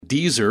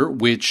Deezer,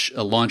 which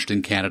launched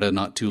in Canada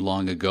not too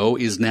long ago,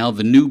 is now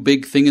the new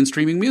big thing in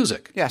streaming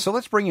music. Yeah, so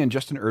let's bring in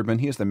Justin Erdman.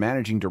 He is the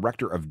managing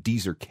director of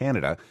Deezer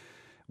Canada,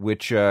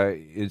 which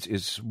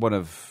is one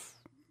of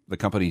the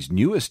company's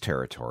newest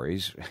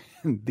territories.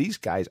 These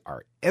guys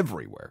are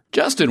everywhere.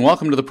 Justin,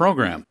 welcome to the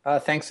program.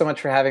 Thanks so much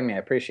for having me. I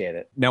appreciate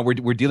it. Now,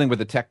 we're dealing with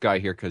a tech guy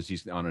here because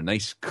he's on a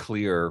nice,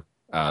 clear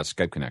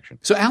Skype connection.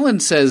 So Alan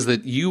says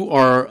that you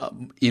are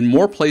in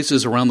more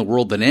places around the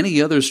world than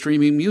any other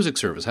streaming music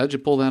service. How'd you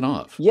pull that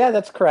off? Yeah,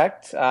 that's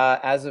correct.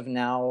 As of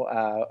now,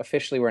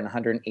 officially we're in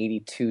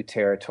 182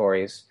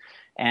 territories.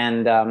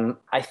 And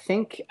I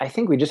think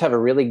we just have a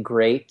really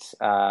great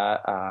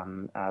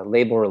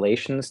label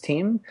relations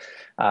team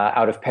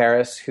out of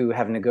Paris who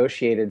have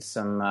negotiated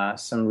some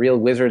real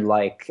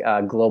wizard-like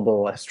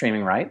global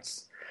streaming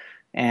rights.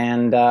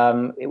 And,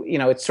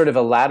 it's sort of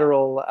a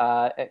lateral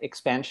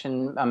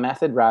expansion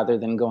method rather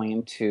than going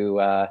into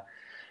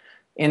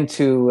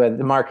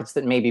the markets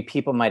that maybe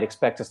people might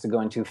expect us to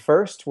go into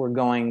first. We're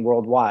going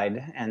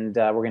worldwide, and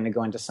we're going to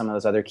go into some of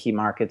those other key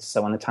markets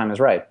when the time is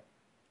right.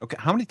 Okay,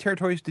 how many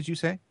territories did you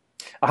say?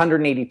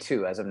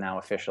 182 as of now,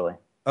 officially.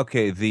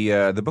 Okay,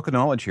 the Book of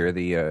Knowledge here,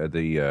 the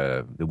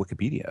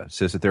Wikipedia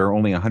says that there are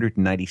only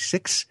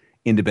 196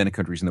 independent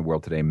countries in the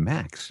world today,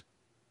 max.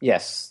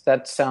 Yes,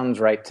 that sounds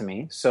right to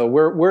me. So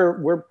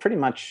we're pretty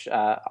much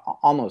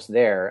almost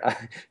there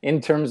in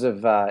terms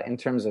of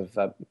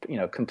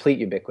complete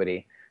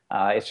ubiquity.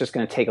 It's just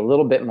going to take a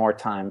little bit more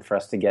time for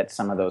us to get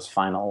some of those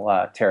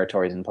final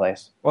territories in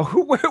place. Well,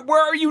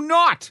 where are you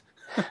not?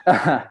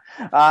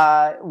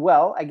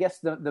 Well, I guess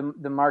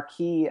the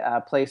marquee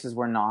places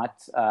we're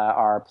not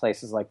are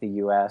places like the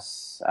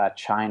U.S.,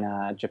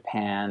 China,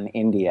 Japan,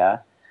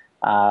 India.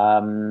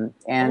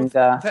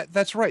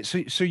 That's right.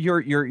 So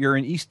you're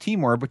in East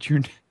Timor, but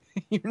you're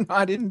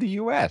not in the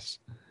U.S.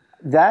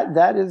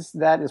 That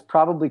is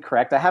probably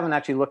correct. I haven't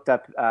actually looked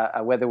up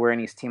whether we're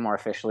in East Timor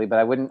officially, but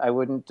I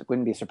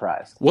wouldn't be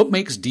surprised. What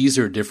makes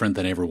Deezer different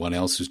than everyone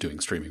else who's doing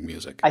streaming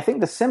music? I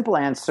think the simple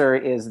answer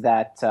is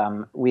that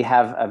we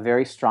have a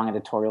very strong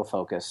editorial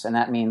focus, and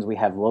that means we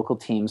have local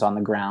teams on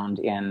the ground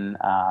in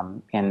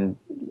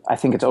I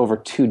think it's over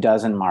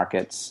 24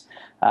 markets.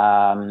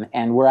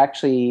 And we're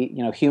actually,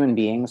 human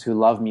beings who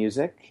love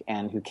music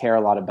and who care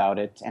a lot about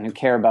it and who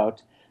care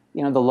about,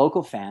 the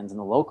local fans and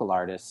the local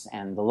artists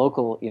and the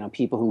local,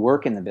 people who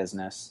work in the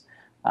business.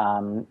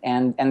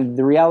 And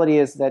the reality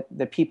is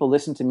that people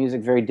listen to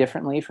music very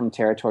differently from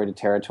territory to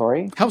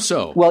territory. How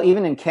so? Well,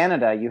 even in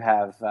Canada, you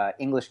have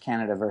English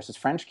Canada versus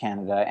French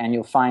Canada, and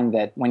you'll find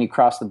that when you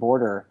cross the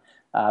border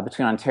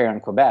between Ontario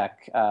and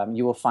Quebec,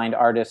 you will find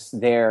artists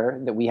there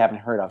that we haven't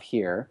heard of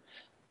here.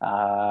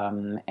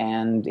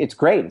 And it's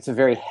great. It's a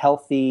very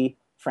healthy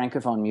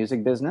Francophone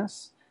music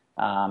business.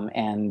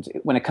 And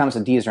when it comes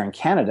to Deezer in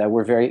Canada,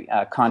 we're very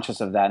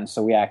conscious of that. And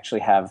so we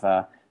actually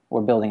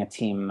we're building a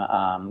team.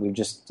 We've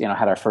just,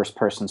 had our first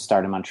person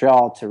start in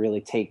Montreal to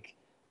really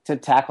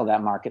tackle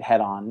that market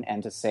head on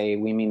and to say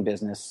we mean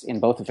business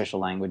in both official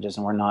languages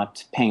and we're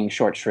not paying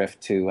short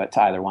shrift to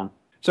either one.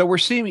 So we're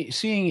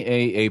seeing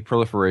a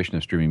proliferation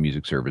of streaming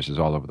music services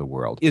all over the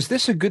world. Is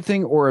this a good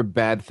thing or a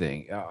bad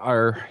thing?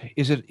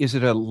 Is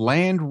it a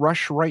land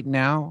rush right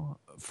now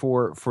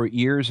for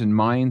ears and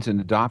minds and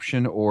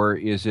adoption, or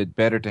is it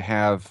better to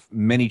have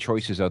many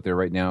choices out there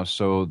right now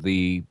so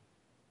the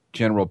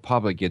general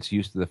public gets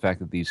used to the fact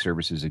that these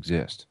services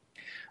exist?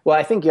 Well,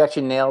 I think you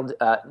actually nailed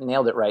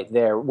it right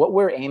there. What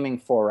we're aiming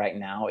for right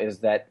now is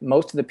that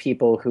most of the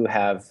people who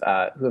have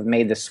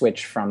made the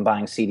switch from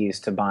buying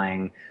CDs to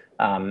buying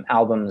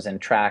albums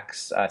and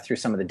tracks through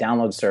some of the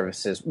download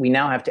services, we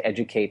now have to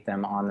educate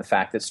them on the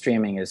fact that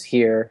streaming is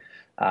here.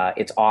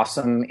 It's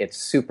awesome. It's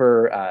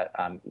super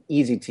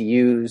easy to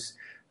use.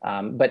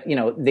 But,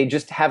 they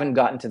just haven't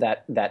gotten to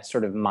that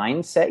sort of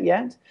mindset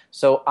yet.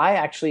 So I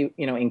actually,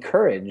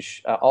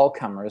 encourage all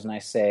comers, and I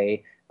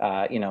say,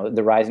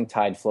 the rising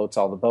tide floats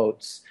all the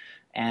boats.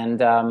 And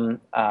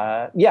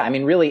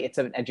really, it's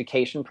an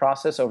education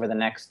process over the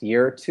next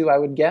year or two, I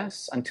would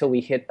guess, until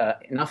we hit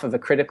enough of a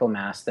critical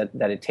mass that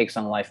it takes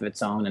on a life of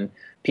its own, and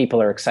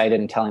people are excited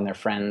and telling their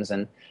friends,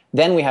 and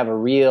then we have a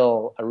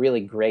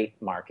really great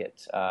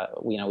market.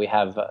 We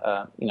have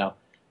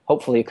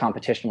hopefully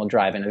competition will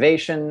drive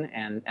innovation,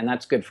 and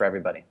that's good for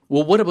everybody.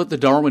 Well, what about the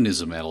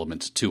Darwinism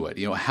element to it?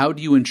 How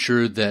do you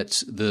ensure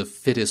that the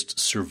fittest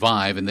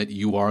survive and that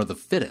you are the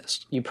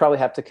fittest? You probably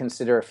have to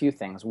consider a few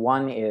things.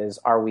 One is,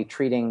 are we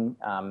treating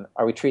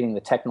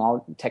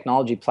the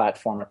technology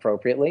platform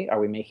appropriately? Are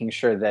we making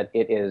sure that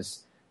it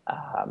is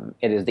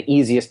the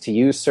easiest to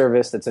use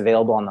service that's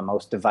available on the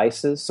most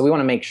devices? So we want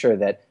to make sure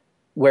that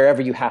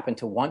wherever you happen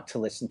to want to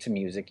listen to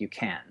music, you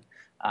can.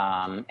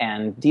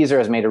 And Deezer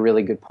has made a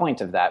really good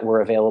point of that.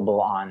 We're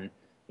available on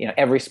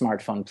every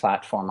smartphone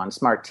platform, on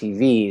smart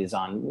TVs,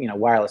 on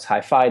wireless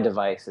hi-fi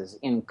devices,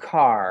 in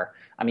car.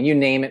 I mean, you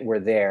name it, we're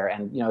there.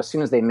 And as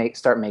soon as they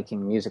start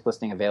making music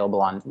listening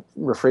available on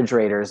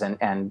refrigerators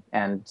and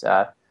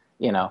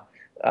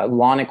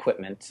lawn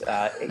equipment,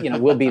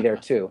 we'll be there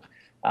too.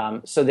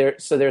 So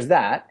there's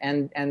that,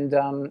 and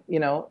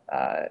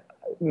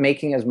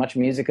making as much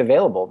music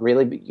available.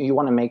 Really, you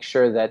want to make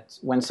sure that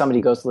when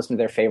somebody goes to listen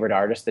to their favorite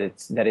artist,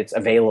 that it's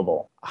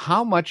available.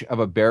 How much of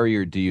a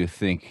barrier do you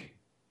think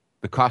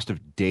the cost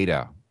of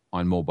data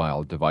on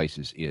mobile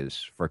devices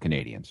is for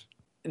Canadians?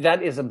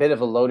 That is a bit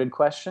of a loaded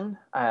question.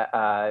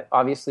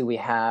 Obviously, we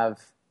have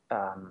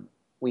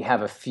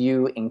a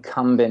few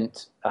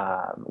incumbent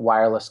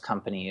wireless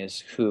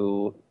companies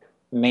who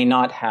may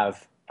not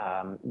have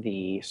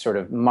the sort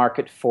of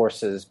market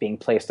forces being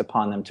placed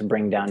upon them to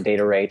bring down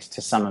data rates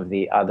to some of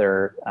the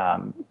other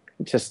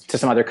to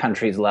some other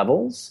countries'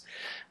 levels,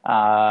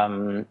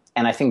 and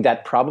I think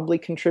that probably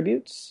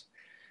contributes.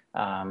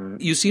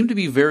 You seem to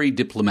be very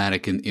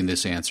diplomatic in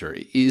this answer.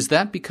 Is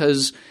that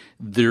because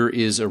there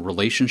is a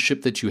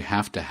relationship that you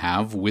have to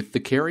have with the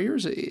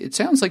carriers? It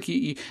sounds like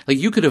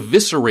you could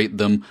eviscerate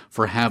them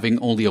for having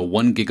only a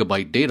 1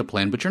 gigabyte data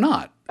plan, but you're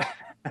not.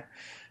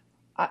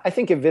 I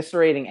think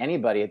eviscerating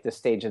anybody at this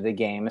stage of the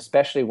game,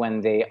 especially when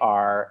they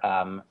are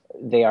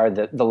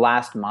the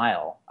last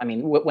mile. I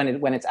mean,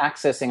 when it's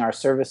accessing our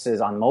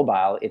services on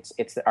mobile, it's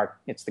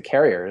the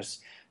carriers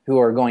who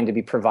are going to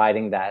be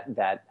providing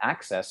that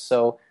access.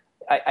 So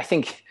I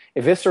think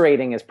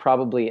eviscerating is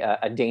probably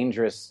a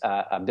dangerous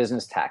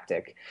business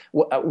tactic.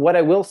 What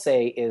I will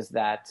say is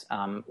that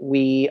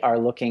we are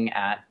looking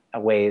at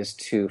ways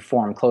to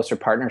form closer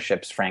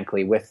partnerships,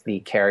 frankly, with the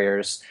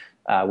carriers,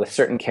 with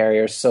certain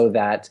carriers, so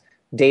that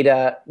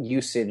data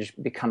usage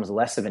becomes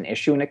less of an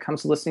issue when it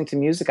comes to listening to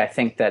music. I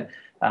think that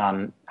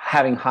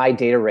having high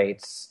data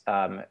rates,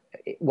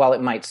 while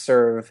it might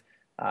serve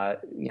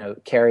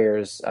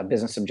carriers'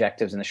 business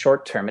objectives in the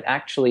short term, it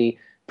actually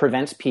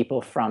prevents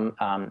people from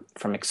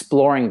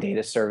exploring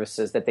data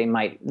services that they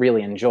might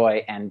really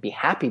enjoy and be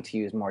happy to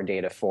use more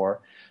data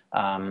for.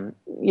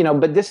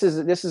 But this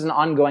is an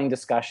ongoing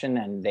discussion,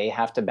 and they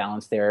have to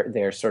balance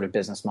their sort of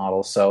business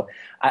models. So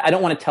I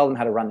don't want to tell them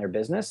how to run their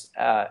business.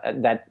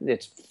 That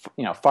it's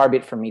far be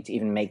it from me to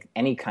even make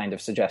any kind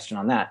of suggestion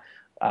on that.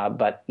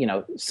 But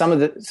some of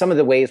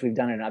the ways we've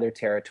done it in other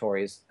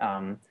territories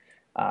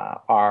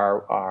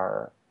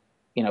are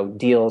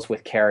deals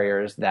with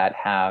carriers that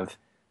have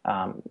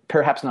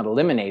perhaps not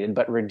eliminated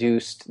but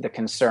reduced the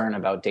concern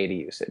about data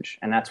usage,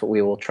 and that's what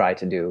we will try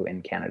to do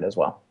in Canada as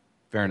well.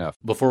 Fair enough.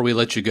 Before we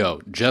let you go,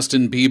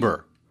 Justin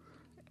Bieber,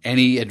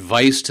 any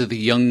advice to the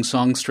young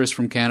songstress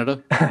from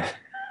Canada?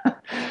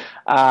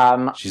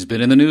 She's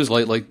been in the news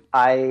lately.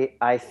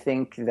 I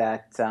think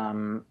that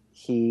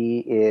he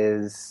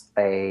is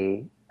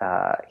a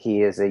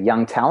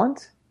young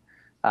talent.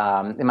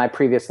 In my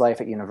previous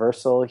life at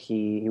Universal,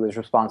 he was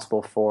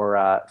responsible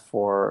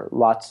for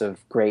lots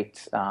of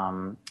great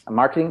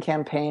marketing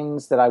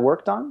campaigns that I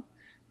worked on.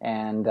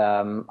 And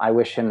I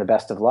wish him the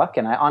best of luck.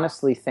 And I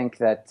honestly think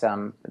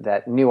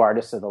that new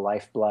artists are the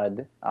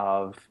lifeblood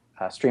of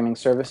streaming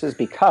services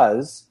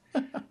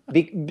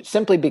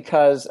simply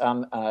because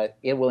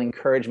it will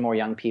encourage more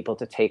young people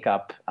to take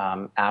up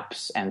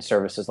apps and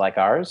services like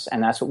ours.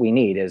 And that's what we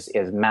need is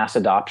mass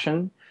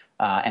adoption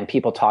and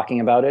people talking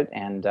about it.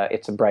 And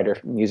it's a brighter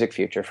music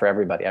future for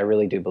everybody. I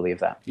really do believe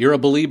that. You're a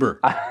believer.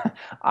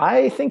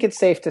 I think it's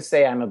safe to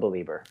say I'm a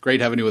believer.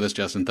 Great having you with us,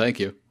 Justin. Thank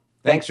you.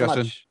 Thanks so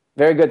Justin. much.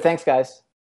 Very good. Thanks, guys.